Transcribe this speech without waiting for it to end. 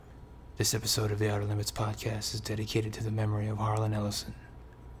This episode of the Outer Limits podcast is dedicated to the memory of Harlan Ellison,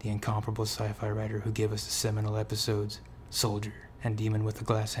 the incomparable sci-fi writer who gave us the seminal episodes Soldier and Demon with a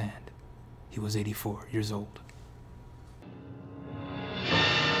Glass Hand. He was 84 years old.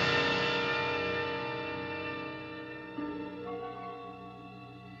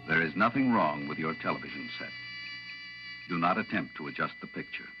 There is nothing wrong with your television set. Do not attempt to adjust the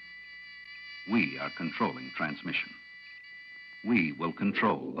picture. We are controlling transmission. We will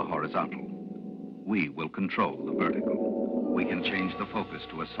control the horizontal. We will control the vertical. We can change the focus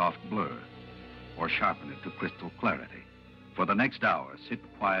to a soft blur or sharpen it to crystal clarity. For the next hour, sit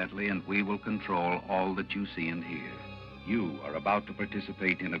quietly and we will control all that you see and hear. You are about to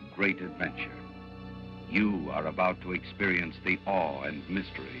participate in a great adventure. You are about to experience the awe and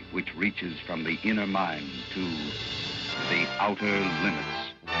mystery which reaches from the inner mind to the outer limits.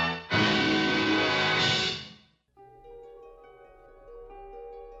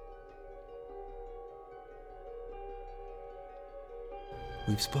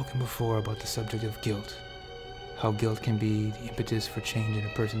 We've spoken before about the subject of guilt, how guilt can be the impetus for change in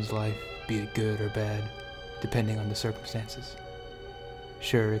a person's life, be it good or bad, depending on the circumstances.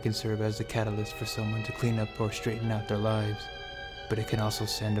 Sure, it can serve as the catalyst for someone to clean up or straighten out their lives, but it can also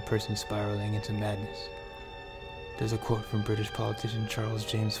send a person spiraling into madness. There's a quote from British politician Charles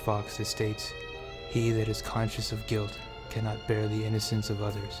James Fox that states, "He that is conscious of guilt cannot bear the innocence of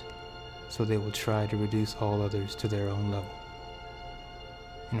others, so they will try to reduce all others to their own level."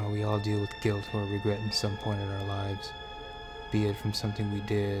 We all deal with guilt or regret in some point in our lives, be it from something we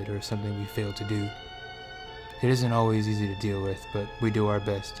did or something we failed to do. It isn't always easy to deal with, but we do our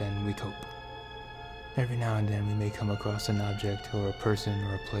best and we cope. Every now and then we may come across an object or a person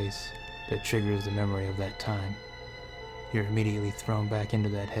or a place that triggers the memory of that time. You're immediately thrown back into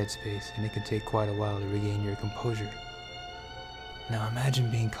that headspace, and it can take quite a while to regain your composure. Now imagine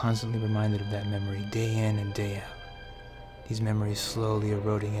being constantly reminded of that memory day in and day out. These memories slowly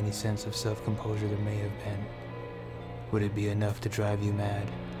eroding any sense of self-composure there may have been. Would it be enough to drive you mad?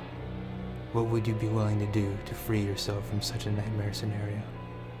 What would you be willing to do to free yourself from such a nightmare scenario?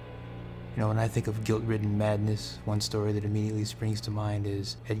 When I think of guilt-ridden madness, one story that immediately springs to mind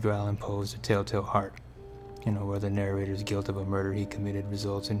is Edgar Allan Poe's The Telltale Heart, where the narrator's guilt of a murder he committed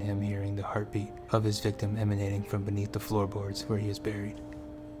results in him hearing the heartbeat of his victim emanating from beneath the floorboards where he is buried.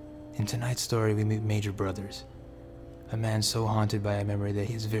 In tonight's story, we meet Major Brothers, a man so haunted by a memory that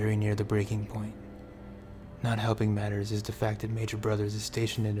he is very near the breaking point. Not helping matters is the fact that Major Brothers is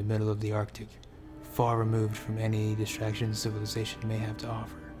stationed in the middle of the Arctic, far removed from any distractions civilization may have to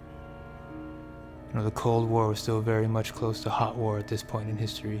offer. The Cold War was still very much close to hot war at this point in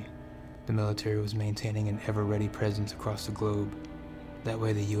history. The military was maintaining an ever-ready presence across the globe. That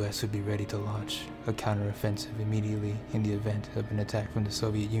way the US would be ready to launch a counteroffensive immediately in the event of an attack from the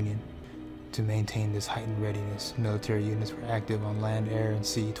Soviet Union. To maintain this heightened readiness, military units were active on land, air, and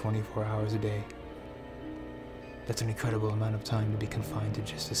sea 24 hours a day. That's an incredible amount of time to be confined to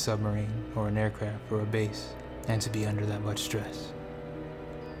just a submarine or an aircraft or a base, and to be under that much stress.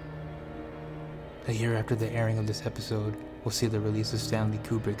 A year after the airing of this episode, we'll see the release of Stanley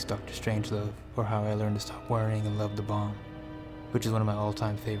Kubrick's Dr. Strangelove, or How I Learned to Stop Worrying and Love the Bomb, which is one of my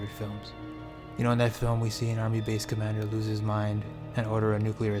all-time favorite films. In that film we see an army base commander lose his mind and order a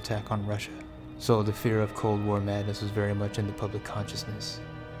nuclear attack on Russia. So the fear of Cold War madness was very much in the public consciousness.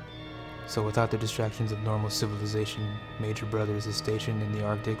 So without the distractions of normal civilization, Major Brothers is stationed in the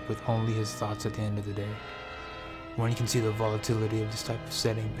Arctic with only his thoughts at the end of the day. One can see the volatility of this type of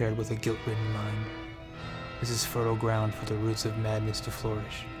setting paired with a guilt-ridden mind. This is fertile ground for the roots of madness to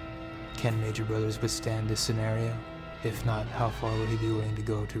flourish. Can Major Brothers withstand this scenario? If not, how far would he be willing to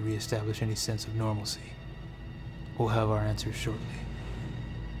go to reestablish any sense of normalcy? We'll have our answers shortly.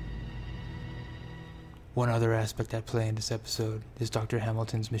 One other aspect at play in this episode is Dr.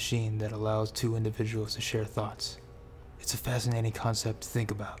 Hamilton's machine that allows two individuals to share thoughts. It's a fascinating concept to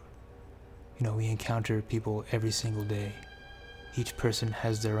think about. We encounter people every single day. Each person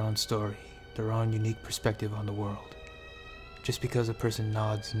has their own story, their own unique perspective on the world. Just because a person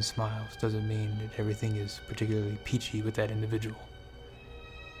nods and smiles doesn't mean that everything is particularly peachy with that individual.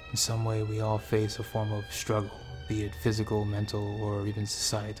 In some way, we all face a form of struggle, be it physical, mental, or even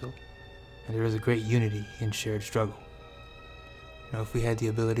societal. And there is a great unity in shared struggle. If we had the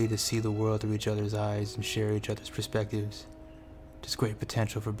ability to see the world through each other's eyes and share each other's perspectives, there's great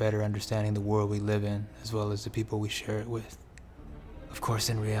potential for better understanding the world we live in, as well as the people we share it with. Of course,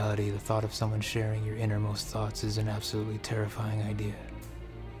 in reality, the thought of someone sharing your innermost thoughts is an absolutely terrifying idea,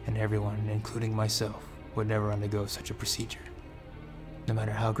 and everyone, including myself, would never undergo such a procedure. No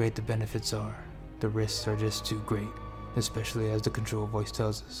matter how great the benefits are, the risks are just too great. especially as the control voice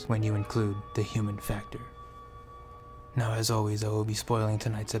tells us when you include the human factor. Now, as always, I will be spoiling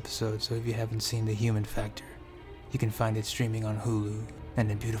tonight's episode, so if you haven't seen The Human Factor, you can find it streaming on Hulu and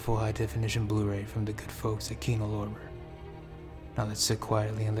in beautiful high-definition Blu-ray from the good folks at Kino Lorber. Now let's sit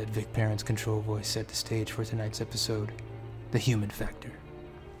quietly and let Vic Perrin's control voice set the stage for tonight's episode, The Human Factor.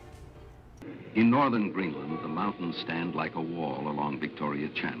 In northern Greenland, the mountains stand like a wall along Victoria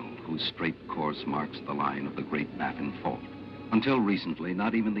Channel, whose straight course marks the line of the Great Baffin Fault. Until recently,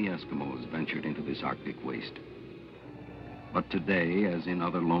 not even the Eskimos ventured into this Arctic waste. But today, as in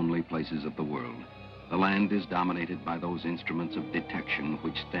other lonely places of the world, the land is dominated by those instruments of detection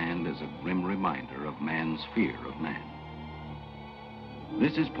which stand as a grim reminder of man's fear of man.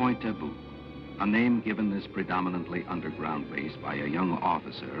 This is Point Taboo, a name given this predominantly underground base by a young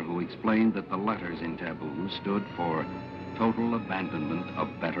officer who explained that the letters in Taboo stood for Total Abandonment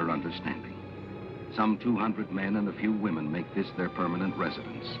of Better Understanding. Some 200 men and a few women make this their permanent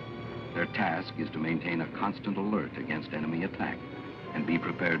residence. Their task is to maintain a constant alert against enemy attack and be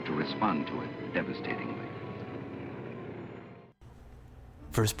prepared to respond to it devastatingly.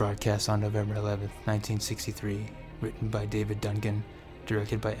 First broadcast on November 11th, 1963, written by David Duncan,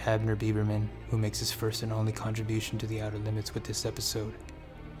 directed by Abner Bieberman, who makes his first and only contribution to The Outer Limits with this episode,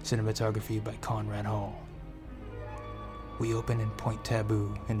 cinematography by Conrad Hall. We open in Point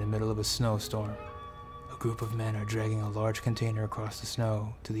Taboo in the middle of a snowstorm. A group of men are dragging a large container across the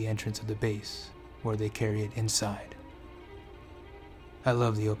snow to the entrance of the base, where they carry it inside. I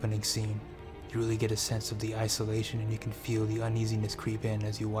love the opening scene. You really get a sense of the isolation and you can feel the uneasiness creep in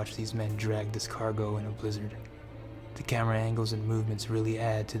as you watch these men drag this cargo in a blizzard. The camera angles and movements really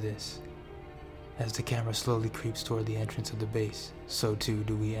add to this. As the camera slowly creeps toward the entrance of the base, so too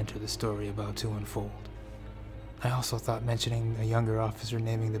do we enter the story about to unfold. I also thought mentioning a younger officer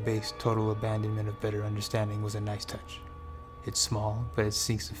naming the base Total Abandonment of Better Understanding was a nice touch. It's small, but it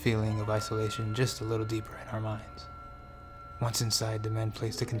sinks the feeling of isolation just a little deeper in our minds. Once inside, the men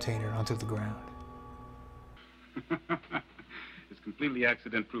place the container onto the ground. It's completely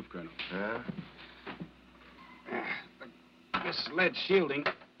accident-proof, Colonel. This lead shielding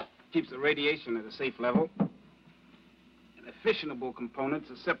keeps the radiation at a safe level. And the fissionable components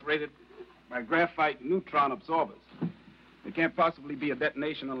are separated by graphite neutron absorbers. There can't possibly be a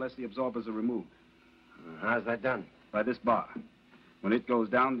detonation unless the absorbers are removed. How's that done? By this bar. When it goes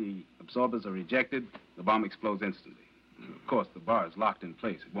down, the absorbers are ejected, the bomb explodes instantly. Of course, the bar is locked in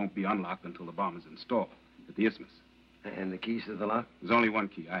place. It won't be unlocked until the bomb is installed at the isthmus. And the keys to the lock? There's only one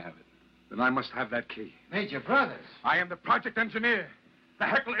key. I have it. Then I must have that key. Major Brothers. I am the project engineer. The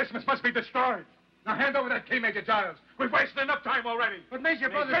Heckle Isthmus must be destroyed. Now hand over that key, Major Giles. We've wasted enough time already. But Major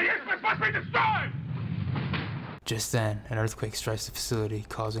Brothers... The Isthmus must be destroyed! Just then, an earthquake strikes the facility,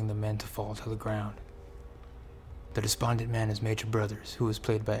 causing the men to fall to the ground. The despondent man is Major Brothers, who is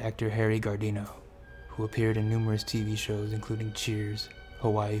played by actor Harry Gardino, who appeared in numerous TV shows including Cheers,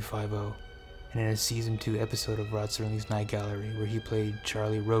 Hawaii Five-0, and in a Season 2 episode of Rod Serling's Night Gallery where he played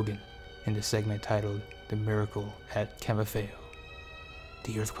Charlie Rogan in the segment titled The Miracle at Camafeo.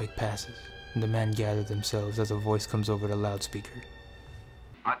 The earthquake passes, and the men gather themselves as a voice comes over the loudspeaker.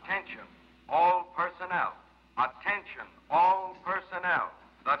 Attention, all personnel. Attention, all personnel.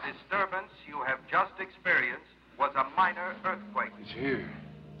 The disturbance you have just experienced was a minor earthquake. It's here.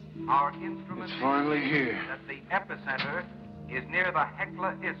 Our instruments It's finally here. that the epicenter is near the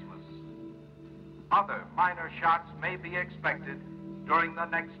Hecla Isthmus. Other minor shocks may be expected during the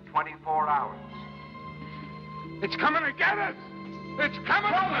next 24 hours. It's coming to get us! It's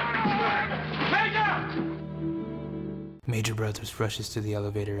coming! Major! Major Brothers rushes to the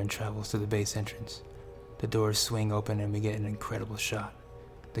elevator and travels to the base entrance. The doors swing open and we get an incredible shot.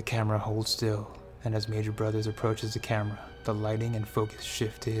 The camera holds still, and as Major Brothers approaches the camera, the lighting and focus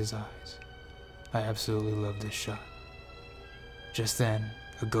shift to his eyes. I absolutely love this shot. Just then,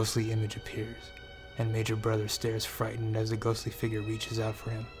 a ghostly image appears, and Major Brothers stares frightened as the ghostly figure reaches out for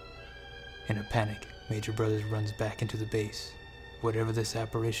him. In a panic, Major Brothers runs back into the base, whatever this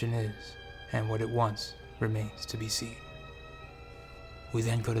apparition is, and what it wants remains to be seen. We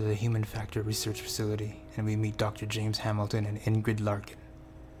then go to the Human Factor research facility, and we meet Dr. James Hamilton and Ingrid Larkin.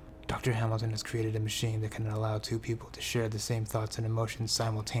 Dr. Hamilton has created a machine that can allow two people to share the same thoughts and emotions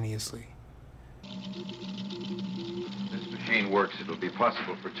simultaneously. This machine works, it'll be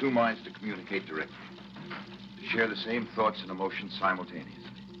possible for two minds to communicate directly, to share the same thoughts and emotions simultaneously.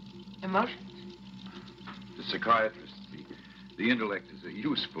 Emotions? To psychiatrists, the intellect is a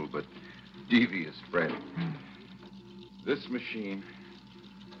useful but devious friend. This machine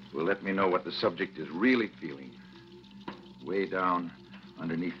will let me know what the subject is really feeling, way down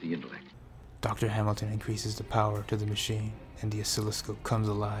underneath the intellect. Dr. Hamilton increases the power to the machine, and the oscilloscope comes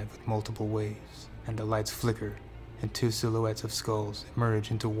alive with multiple waves, and the lights flicker, and two silhouettes of skulls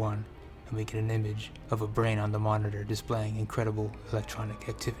merge into one, and we get an image of a brain on the monitor displaying incredible electronic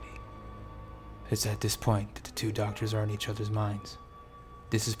activity. It's at this point that the two doctors are in each other's minds.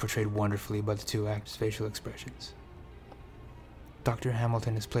 This is portrayed wonderfully by the two actors' facial expressions. Dr.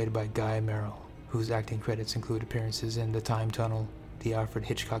 Hamilton is played by Guy Merrill, whose acting credits include appearances in The Time Tunnel, The Alfred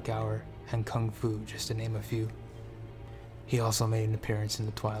Hitchcock Hour, and Kung Fu, just to name a few. He also made an appearance in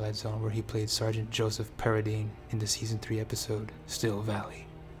The Twilight Zone, where he played Sergeant Joseph Paradine in the Season 3 episode, Still Valley.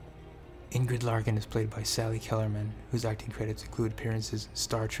 Ingrid Larkin is played by Sally Kellerman, whose acting credits include appearances in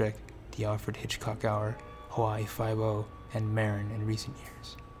Star Trek, The Alfred Hitchcock Hour, Hawaii Five-0, and Marin in recent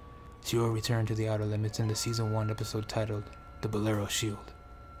years. She will return to the Outer Limits in the Season 1 episode titled The Bolero Shield.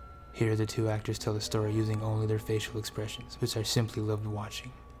 Here the two actors tell the story using only their facial expressions, which I simply loved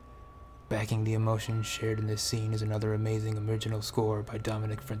watching. Backing the emotion shared in this scene is another amazing original score by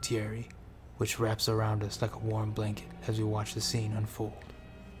Dominic Frontieri, which wraps around us like a warm blanket as we watch the scene unfold.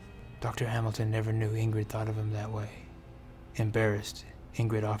 Dr. Hamilton never knew Ingrid thought of him that way. Embarrassed,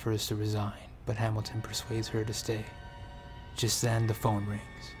 Ingrid offers to resign, but Hamilton persuades her to stay. Just then, the phone rings.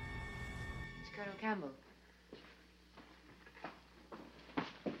 It's Colonel Campbell.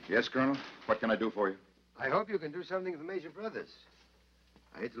 Yes, Colonel? What can I do for you? I hope you can do something for Major Brothers.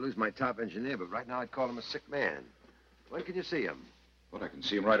 I hate to lose my top engineer, but right now I'd call him a sick man. When can you see him? Well, I can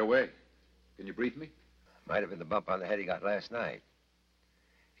see him right away. Can you brief me? Might have been the bump on the head he got last night.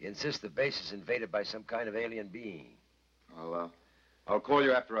 He insists the base is invaded by some kind of alien being. I'll call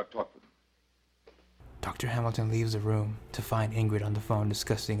you after I've talked with him. Dr. Hamilton leaves the room to find Ingrid on the phone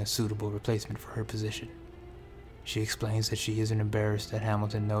discussing a suitable replacement for her position. She explains that she isn't embarrassed that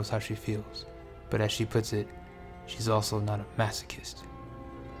Hamilton knows how she feels, but as she puts it, she's also not a masochist.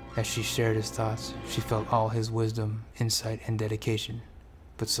 As she shared his thoughts, she felt all his wisdom, insight, and dedication,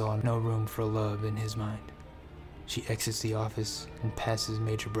 but saw no room for love in his mind. She exits the office and passes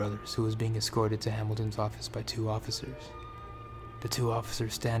Major Brothers, who is being escorted to Hamilton's office by two officers. The two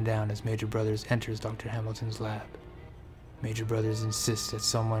officers stand down as Major Brothers enters Dr. Hamilton's lab. Major Brothers insists that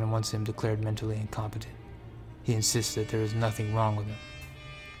someone wants him declared mentally incompetent. He insists that there is nothing wrong with him.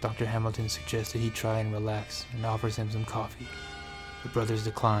 Dr. Hamilton suggests that he try and relax and offers him some coffee. The Brothers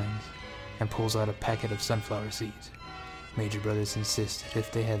declines and pulls out a packet of sunflower seeds. Major Brothers insists that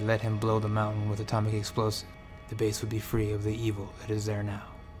if they had let him blow the mountain with atomic explosive, the base would be free of the evil that is there now.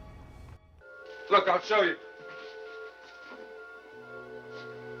 Look, I'll show you.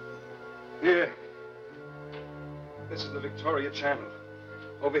 Here. This is the Victoria Channel.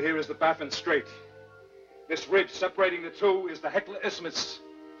 Over here is the Baffin Strait. This ridge separating the two is the Hecla Isthmus,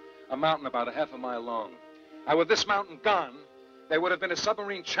 a mountain about a half a mile long. Now, with this mountain gone, there would have been a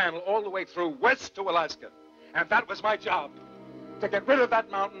submarine channel all the way through west to Alaska. And that was my job, to get rid of that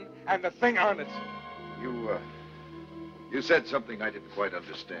mountain and the thing on it. You said something I didn't quite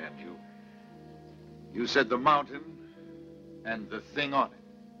understand. You said the mountain and the thing on it.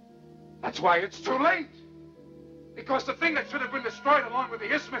 That's why it's too late. Because the thing that should have been destroyed along with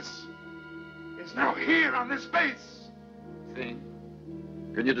the isthmus is now here on this base. Thing?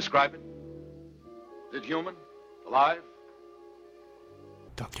 Can you describe it? Is it human? Alive?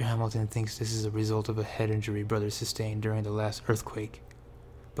 Dr. Hamilton thinks this is a result of a head injury Brothers sustained during the last earthquake.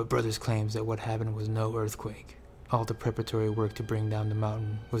 But Brothers claims that what happened was no earthquake. All the preparatory work to bring down the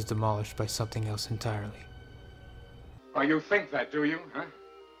mountain was demolished by something else entirely. Oh, you think that, do you, huh?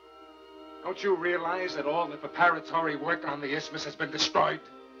 Don't you realize that all the preparatory work on the isthmus has been destroyed?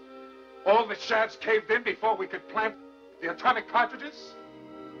 All the shafts caved in before we could plant the atomic cartridges?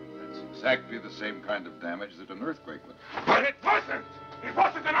 That's exactly the same kind of damage that an earthquake would. But it wasn't! It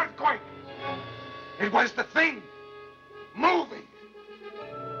wasn't an earthquake! It was the thing! Moving!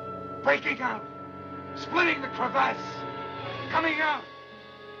 Breaking out! Splitting the crevasse! Coming out!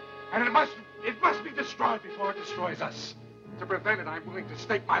 And it must be destroyed before it destroys us. To prevent it, I'm willing to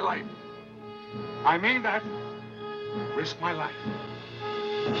stake my life. I mean that. Risk my life.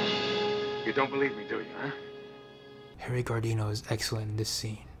 You don't believe me, do you, huh? Harry Gardino is excellent in this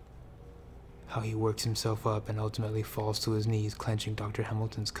scene. How he works himself up and ultimately falls to his knees clenching Dr.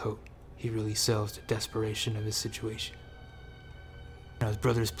 Hamilton's coat. He really sells the desperation of his situation. As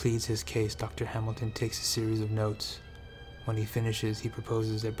Brothers pleads his case, Dr. Hamilton takes a series of notes. When he finishes, he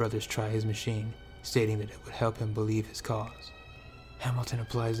proposes that Brothers try his machine, stating that it would help him believe his cause. Hamilton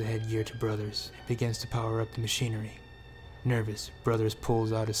applies the headgear to Brothers and begins to power up the machinery. Nervous, Brothers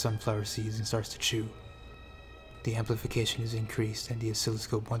pulls out his sunflower seeds and starts to chew. The amplification is increased and the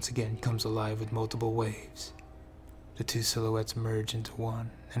oscilloscope once again comes alive with multiple waves. The two silhouettes merge into one,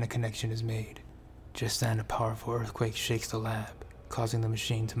 and a connection is made. Just then, a powerful earthquake shakes the lab, causing the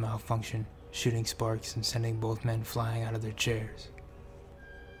machine to malfunction, shooting sparks and sending both men flying out of their chairs.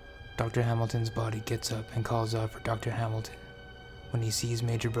 Dr. Hamilton's body gets up and calls out for Dr. Hamilton. When he sees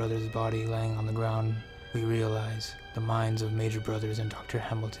Major Brothers' body laying on the ground, we realize the minds of Major Brothers and Dr.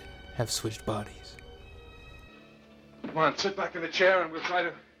 Hamilton have switched bodies. Come on, sit back in the chair and we'll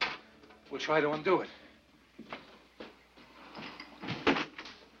try to undo it.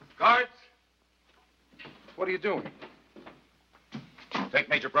 Guards! What are you doing? Take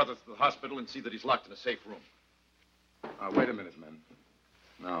Major Brothers to the hospital and see that he's locked in a safe room. Wait a minute, men.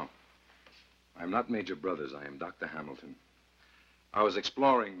 No. I'm not Major Brothers. I am Dr. Hamilton. I was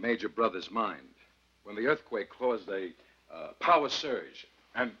exploring Major Brothers' mind when the earthquake caused a power surge,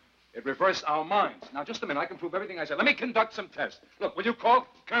 and it reversed our minds. Now, just a minute. I can prove everything I said. Let me conduct some tests. Look, will you call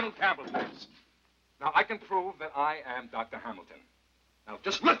Colonel Campbell, please? Now, I can prove that I am Dr. Hamilton. Now,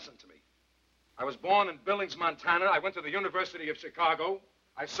 just listen to me. I was born in Billings, Montana. I went to the University of Chicago.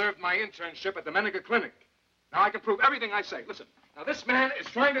 I served my internship at the Menninger Clinic. Now, I can prove everything I say. Listen. Now, this man is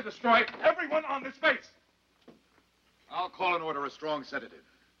trying to destroy everyone on this base. I'll call and order a strong sedative.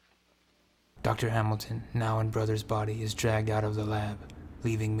 Dr. Hamilton, now in Brothers' body, is dragged out of the lab,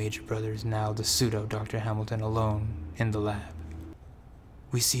 leaving Major Brothers, now the pseudo-Dr. Hamilton, alone in the lab.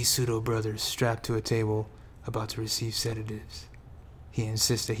 We see pseudo-Brothers strapped to a table, about to receive sedatives. He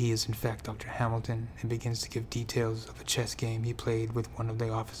insists that he is in fact Dr. Hamilton and begins to give details of a chess game he played with one of the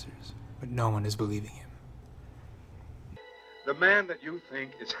officers, but no one is believing him. The man that you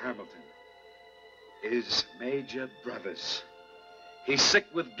think is Hamilton is Major Brothers. He's sick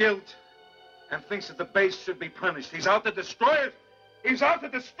with guilt and thinks that the base should be punished. He's out to destroy it. He's out to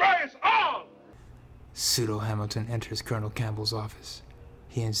destroy us all! Pseudo-Hamilton enters Colonel Campbell's office.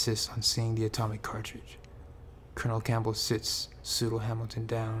 He insists on seeing the atomic cartridge. Colonel Campbell sits Pseudo-Hamilton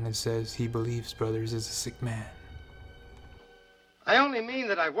down and says he believes Brothers is a sick man. I only mean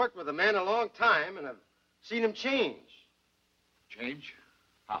that I've worked with a man a long time and I've seen him change. Change?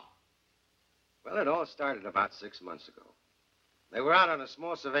 How? Well, it all started about 6 months ago. They were out on a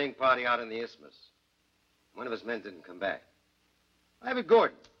small surveying party out in the Isthmus. One of his men didn't come back. Private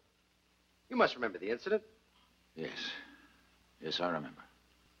Gordon. You must remember the incident. Yes. Yes, I remember.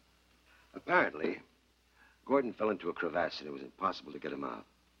 Apparently, Gordon fell into a crevasse and it was impossible to get him out.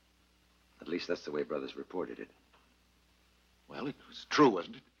 At least that's the way Brothers reported it. Well, it was true,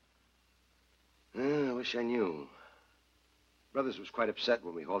 wasn't it? I wish I knew. Brothers was quite upset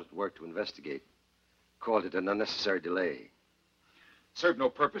when we halted work to investigate. Called it an unnecessary delay. Served no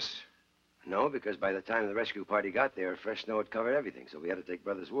purpose. No, because by the time the rescue party got there, fresh snow had covered everything, so we had to take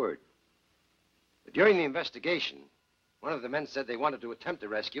Brothers' word. But during the investigation, one of the men said they wanted to attempt a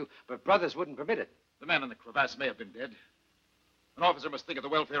rescue, but Brothers wouldn't permit it. The man in the crevasse may have been dead. An officer must think of the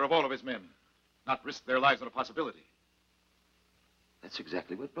welfare of all of his men, not risk their lives on a possibility. That's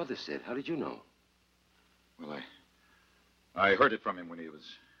exactly what Brothers said. How did you know? Well, I heard it from him when he was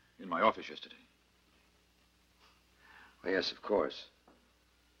in my office yesterday. Well, yes, of course.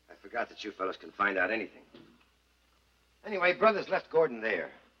 I forgot that you fellas can find out anything. Anyway, Brothers left Gordon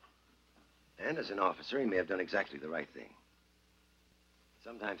there. And as an officer, he may have done exactly the right thing.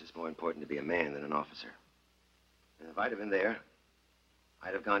 Sometimes it's more important to be a man than an officer. And if I'd have been there,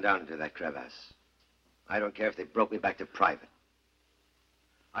 I'd have gone down into that crevasse. I don't care if they broke me back to private.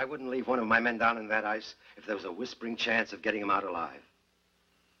 I wouldn't leave one of my men down in that ice if there was a whispering chance of getting him out alive.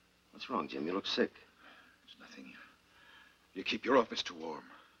 What's wrong, Jim? You look sick. It's nothing. You keep your office too warm.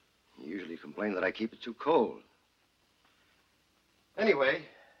 You usually complain that I keep it too cold. Anyway,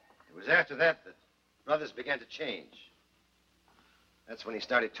 it was after that that Brothers began to change. That's when he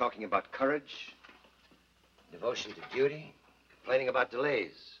started talking about courage, devotion to duty, complaining about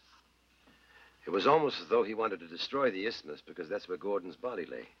delays. It was almost as though he wanted to destroy the Isthmus because that's where Gordon's body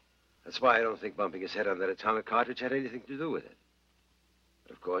lay. That's why I don't think bumping his head on that atomic cartridge had anything to do with it.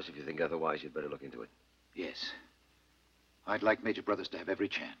 But of course, if you think otherwise, you'd better look into it. Yes. I'd like Major Brothers to have every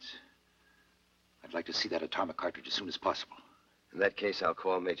chance. I'd like to see that atomic cartridge as soon as possible. In that case, I'll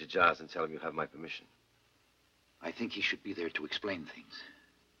call Major Giles and tell him you have my permission. I think he should be there to explain things.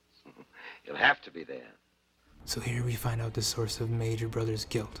 He'll have to be there. So here we find out the source of Major Brothers'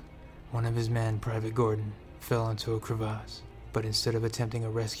 guilt. One of his men, Private Gordon, fell into a crevasse, but instead of attempting a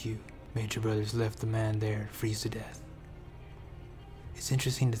rescue, Major Brothers left the man there to freeze to death. It's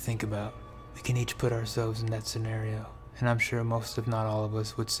interesting to think about. We can each put ourselves in that scenario, and I'm sure most, if not all of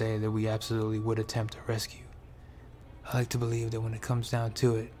us, would say that we absolutely would attempt a rescue. I like to believe that when it comes down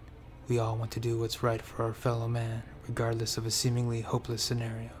to it, we all want to do what's right for our fellow man, regardless of a seemingly hopeless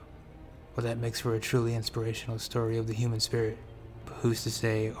scenario. Well, that makes for a truly inspirational story of the human spirit. But who's to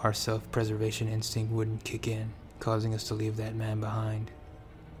say our self-preservation instinct wouldn't kick in, causing us to leave that man behind?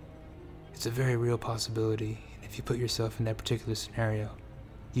 It's a very real possibility, and if you put yourself in that particular scenario,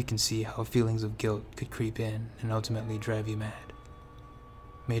 you can see how feelings of guilt could creep in and ultimately drive you mad.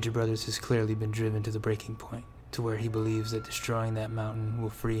 Major Brothers has clearly been driven to the breaking point, to where he believes that destroying that mountain will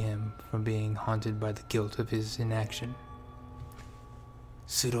free him from being haunted by the guilt of his inaction.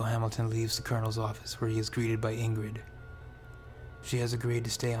 Pseudo Hamilton leaves the colonel's office, where he is greeted by Ingrid. She has agreed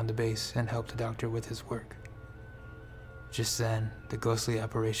to stay on the base and help the doctor with his work. Just then, the ghostly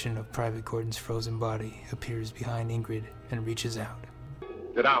apparition of Private Gordon's frozen body appears behind Ingrid and reaches out.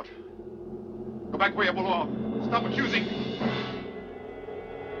 Get out. Go back where you belong. Stop accusing me.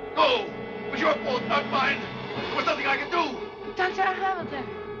 Go! It was your fault, not mine. There was nothing I could do. Dr. Hamilton.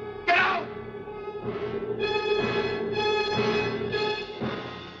 Get out!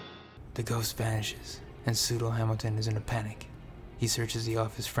 The ghost vanishes, and Pseudo Hamilton is in a panic. He searches the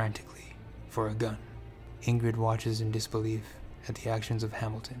office frantically for a gun. Ingrid watches in disbelief at the actions of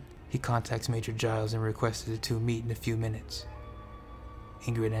Hamilton. He contacts Major Giles and requests that the two meet in a few minutes.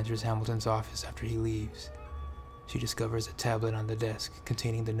 Ingrid enters Hamilton's office after he leaves. She discovers a tablet on the desk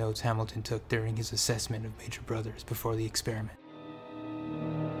containing the notes Hamilton took during his assessment of Major Brothers before the experiment.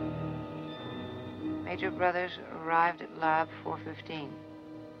 Major Brothers arrived at Lab 415.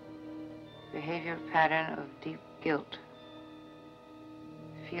 Behavior pattern of deep guilt.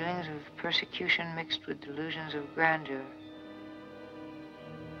 Feelings of persecution mixed with delusions of grandeur.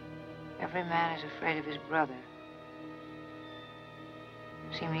 Every man is afraid of his brother.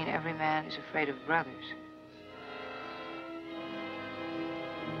 Does he mean every man is afraid of brothers?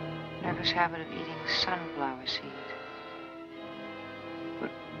 Nervous habit of eating sunflower seeds.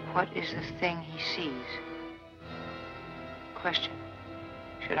 But what is the thing he sees? Question.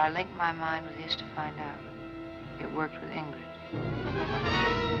 Should I link my mind with his to find out? It worked with Ingrid.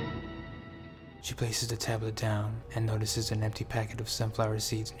 She places the tablet down and notices an empty packet of sunflower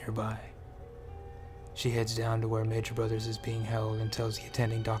seeds nearby. She heads down to where Major Brothers is being held and tells the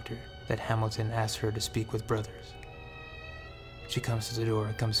attending doctor that Hamilton asked her to speak with Brothers. She comes to the door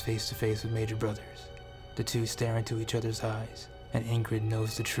and comes face to face with Major Brothers. The two stare into each other's eyes, and Ingrid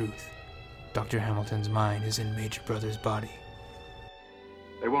knows the truth. Dr. Hamilton's mind is in Major Brothers' body.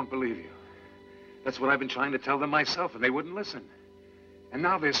 They won't believe you. That's what I've been trying to tell them myself, and they wouldn't listen. And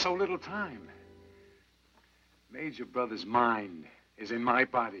now there's so little time. Major Brothers' mind is in my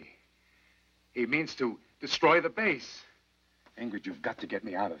body. He means to destroy the base. Ingrid, you've got to get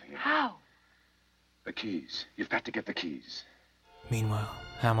me out of here. How? The keys. You've got to get the keys. Meanwhile,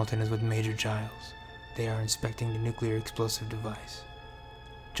 Hamilton is with Major Giles. They are inspecting the nuclear explosive device.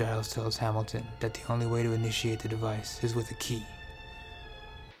 Giles tells Hamilton that the only way to initiate the device is with a key.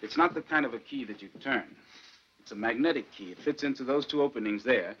 It's not the kind of a key that you turn. It's a magnetic key. It fits into those two openings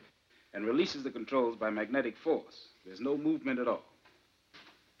there and releases the controls by magnetic force. There's no movement at all.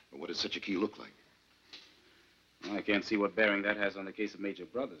 What does such a key look like? Well, I can't see what bearing that has on the case of Major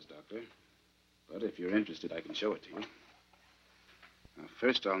Brothers, Doctor. But if you're interested, I can show it to you. Now,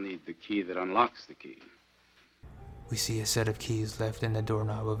 first, I'll need the key that unlocks the key. We see a set of keys left in the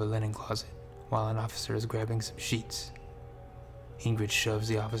doorknob of a linen closet, while an officer is grabbing some sheets. Ingrid shoves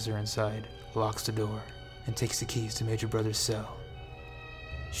the officer inside, locks the door, and takes the keys to Major Brothers' cell.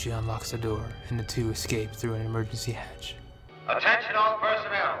 She unlocks the door, and the two escape through an emergency hatch. Attention all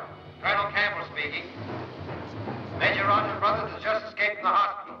personnel. Colonel Campbell speaking. Major Roger Brothers has just escaped from the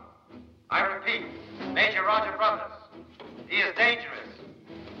hospital. I repeat, Major Roger Brothers. He is dangerous.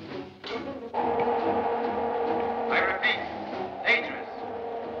 I repeat, dangerous.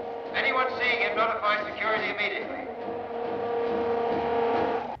 Anyone seeing him notify security immediately.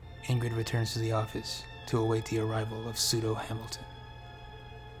 Ingrid returns to the office to await the arrival of Pseudo Hamilton.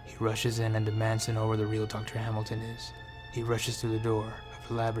 He rushes in and demands to know where the real Dr. Hamilton is. He rushes through the door of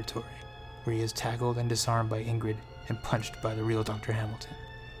the laboratory, where he is tackled and disarmed by Ingrid and punched by the real Dr. Hamilton.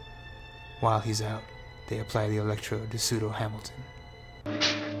 While he's out, they apply the electrode to Pseudo Hamilton.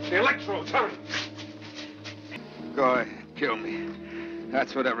 The electrodes, hurry! Go ahead, kill me.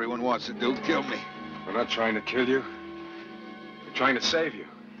 That's what everyone wants to do, kill me. We're not trying to kill you. We're trying to save you.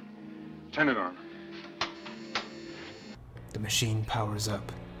 Turn it on. The machine powers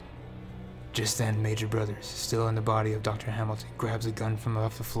up. Just then, Major Brothers, still in the body of Dr. Hamilton, grabs a gun from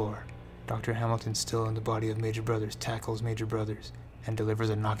off the floor. Dr. Hamilton, still in the body of Major Brothers, tackles Major Brothers and delivers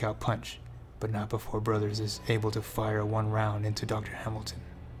a knockout punch, but not before Brothers is able to fire one round into Dr. Hamilton.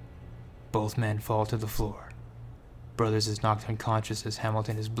 Both men fall to the floor. Brothers is knocked unconscious as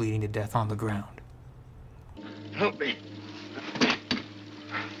Hamilton is bleeding to death on the ground. Help me.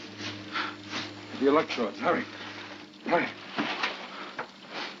 the electrodes. Hurry. Hurry.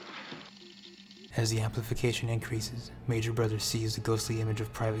 As the amplification increases, Major Brother sees the ghostly image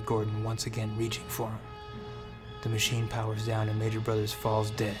of Private Gordon once again reaching for him. The machine powers down and Major Brothers falls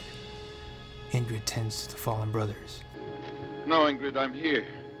dead. Ingrid tends to the fallen brothers. No, Ingrid, I'm here.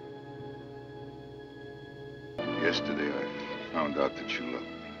 Yesterday I found out that you loved me.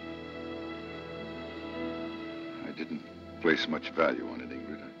 I didn't place much value on it,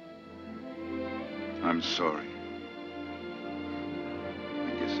 Ingrid. I'm sorry. I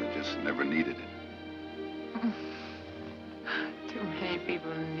guess I just never needed it. Too many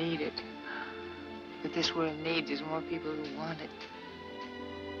people need it. What this world needs is more people who want it.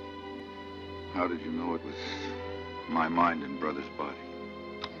 How did you know it was my mind and brother's body?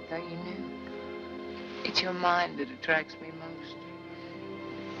 I thought you knew. It's your mind that attracts me most.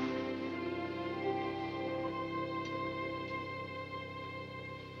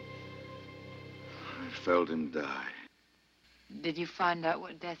 I felt him die. Did you find out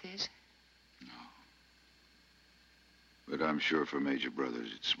what death is? No. But I'm sure for Major Brothers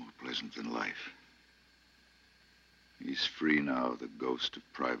it's more pleasant than life. He's free now, the ghost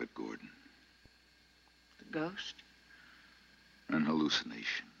of Private Gordon. The ghost? An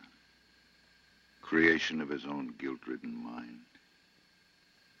hallucination. Creation of his own guilt-ridden mind.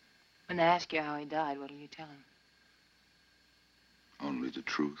 When they ask you how he died, what'll you tell him? Only the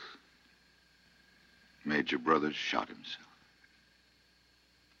truth. Major Brothers shot himself.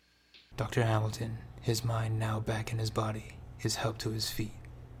 Dr. Hamilton, his mind now back in his body, is helped to his feet.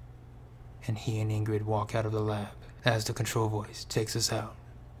 And he and Ingrid walk out of the lab as the control voice takes us out.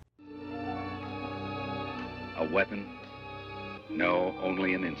 A weapon? No,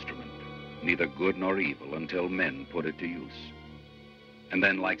 only an instrument. Neither good nor evil until men put it to use. And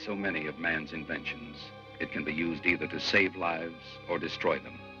then, like so many of man's inventions, it can be used either to save lives or destroy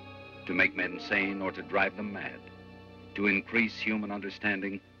them, to make men sane or to drive them mad, to increase human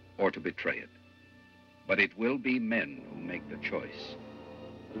understanding or to betray it. But it will be men who make the choice.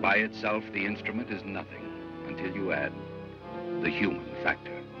 By itself, the instrument is nothing until you add the human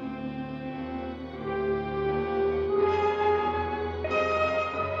factor.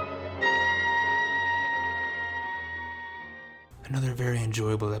 Another very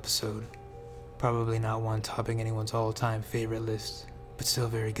enjoyable episode. Probably not one topping anyone's all-time favorite list, but still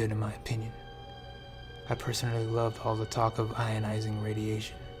very good in my opinion. I personally loved all the talk of ionizing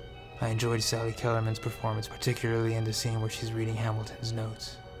radiation. I enjoyed Sally Kellerman's performance, particularly in the scene where she's reading Hamilton's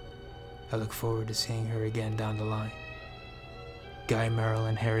notes. I look forward to seeing her again down the line. Guy Merrill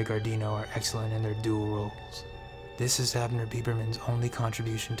and Harry Gardino are excellent in their dual roles. This is Abner Bieberman's only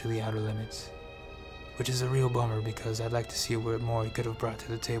contribution to The Outer Limits, which is a real bummer because I'd like to see what more he could have brought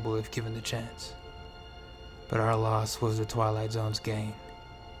to the table if given the chance. But our loss was The Twilight Zone's gain.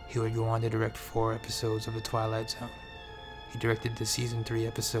 He would go on to direct 4 episodes of The Twilight Zone. He directed the Season 3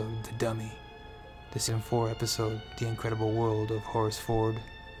 episode, The Dummy, the Season 4 episode, The Incredible World of Horace Ford,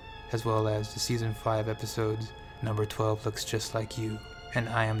 as well as the Season 5 episodes, Number 12 Looks Just Like You, and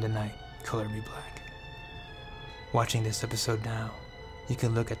I Am the Night, Color Me Black. Watching this episode now, you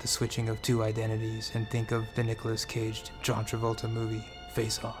can look at the switching of 2 identities and think of the Nicolas Cage John Travolta movie,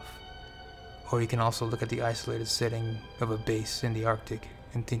 Face Off. Or you can also look at the isolated setting of a base in the Arctic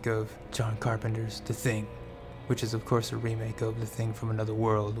and think of John Carpenter's The Thing, which is of course a remake of The Thing from Another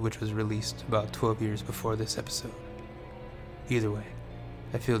World, which was released about 12 years before this episode. Either way,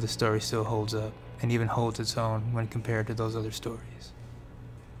 I feel the story still holds up, and even holds its own when compared to those other stories.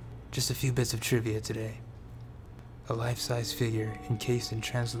 Just a few bits of trivia today. A life-size figure encased in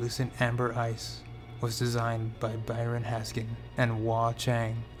translucent amber ice was designed by Byron Haskin and Wah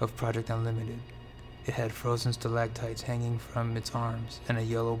Chang of Project Unlimited. It had frozen stalactites hanging from its arms and a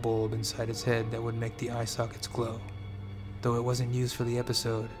yellow bulb inside its head that would make the eye sockets glow. Though it wasn't used for the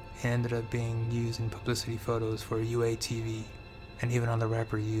episode, it ended up being used in publicity photos for UATV, and even on the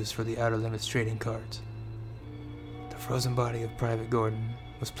wrapper used for the Outer Limits trading cards. The frozen body of Private Gordon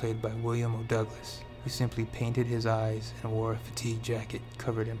was played by William O. Douglas, who simply painted his eyes and wore a fatigue jacket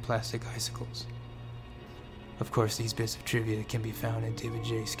covered in plastic icicles. Of course, these bits of trivia can be found in David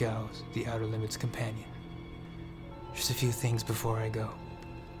J. Skow's The Outer Limits Companion. Just a few things before I go.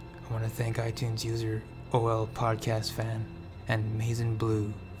 I want to thank iTunes user OL Podcast Fan and Mazen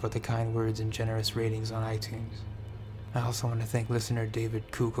Blue for the kind words and generous ratings on iTunes. I also want to thank listener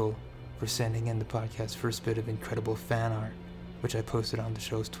David Kugel for sending in the podcast's first bit of incredible fan art, which I posted on the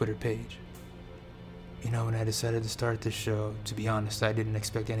show's Twitter page. You know, when I decided to start this show, to be honest, I didn't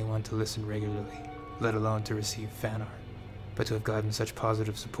expect anyone to listen regularly, let alone to receive fan art. But to have gotten such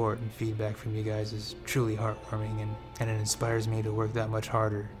positive support and feedback from you guys is truly heartwarming, and it inspires me to work that much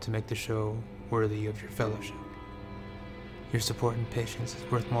harder to make the show worthy of your fellowship. Your support and patience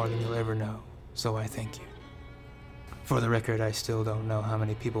is worth more than you'll ever know, so I thank you. For the record, I still don't know how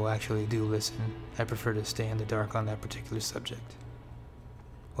many people actually do listen. I prefer to stay in the dark on that particular subject.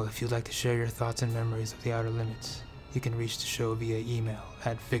 Well, if you'd like to share your thoughts and memories of The Outer Limits, you can reach the show via email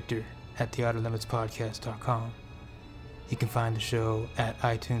at victor@theouterlimitspodcast.com. You can find the show at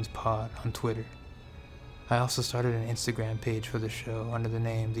iTunes Pod on Twitter. I also started an Instagram page for the show under the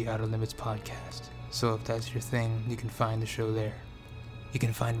name The Outer Limits Podcast, so if that's your thing, you can find the show there. You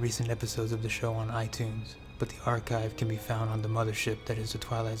can find recent episodes of the show on iTunes, but the archive can be found on the mothership that is the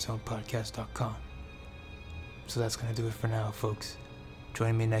TwilightZonePodcast.com. So that's going to do it for now, folks.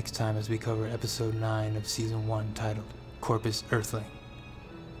 Join me next time as we cover episode 9 of season 1 titled Corpus Earthling.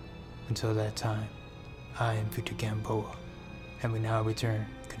 Until that time, I am Victor Gamboa, and we now return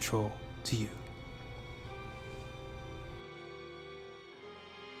control to you.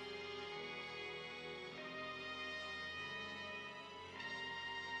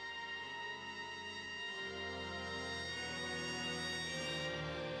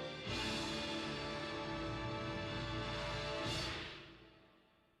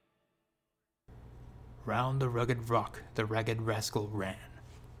 Round the rugged rock the ragged rascal ran.